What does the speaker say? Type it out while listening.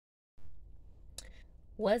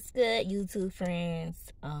What's good, YouTube friends?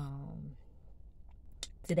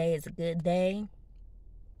 Today is a good day.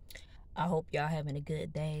 I hope y'all having a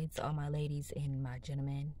good day. To all my ladies and my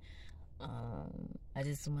gentlemen, I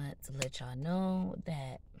just want to let y'all know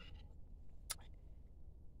that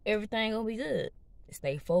everything gonna be good.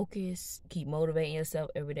 Stay focused. Keep motivating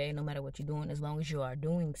yourself every day, no matter what you're doing. As long as you are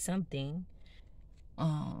doing something,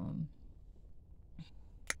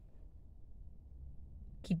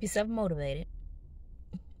 keep yourself motivated.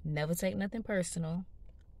 Never take nothing personal.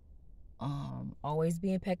 Always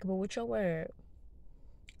be impeccable with your word.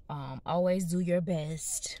 Always do your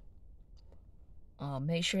best.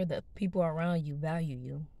 Make sure that people around you value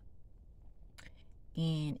you.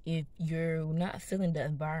 And if you're not feeling the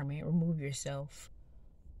environment, remove yourself.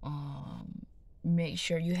 Make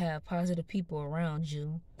sure you have positive people around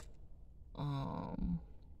you.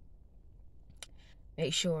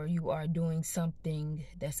 Make sure you are doing something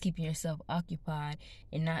that's keeping yourself occupied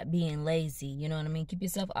and not being lazy. You know what I mean? Keep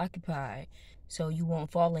yourself occupied so you won't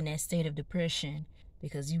fall in that state of depression.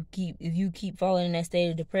 Because if you keep falling in that state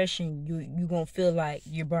of depression, you're going to feel like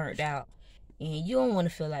you're burnt out. And you don't want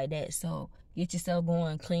to feel like that. So get yourself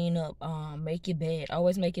going, clean up, make your bed.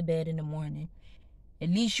 Always make your bed in the morning. At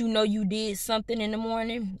least you know you did something in the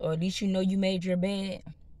morning, or at least you know you made your bed.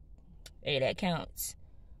 Hey, that counts.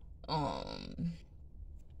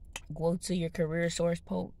 Go to your career source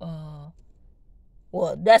post.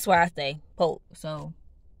 Well, that's why I say post. So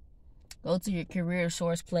go to your career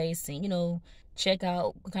source place and check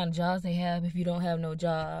out what kind of jobs they have if you don't have no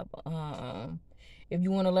job. If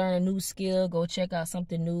you want to learn a new skill, go check out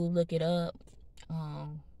something new, look it up.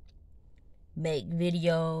 Make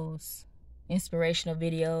videos, inspirational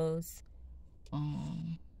videos.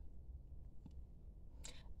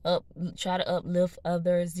 Try to uplift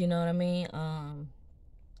others, you know what I mean?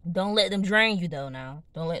 Don't let them drain you though now.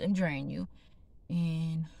 Don't let them drain you.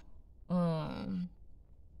 And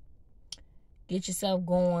get yourself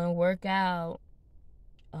going, work out.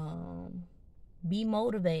 Be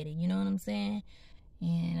motivated, you know what I'm saying?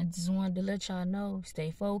 And I just wanted to let y'all know, stay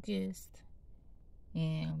focused.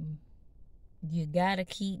 And you gotta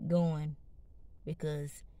keep going,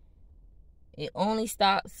 because it only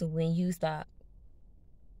stops when you stop.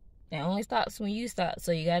 It only stops when you stop.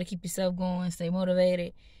 So you gotta keep yourself going, stay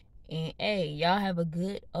motivated. And hey, y'all have a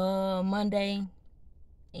good Monday.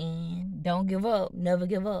 And don't give up. Never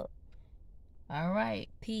give up. All right.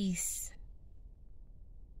 Peace.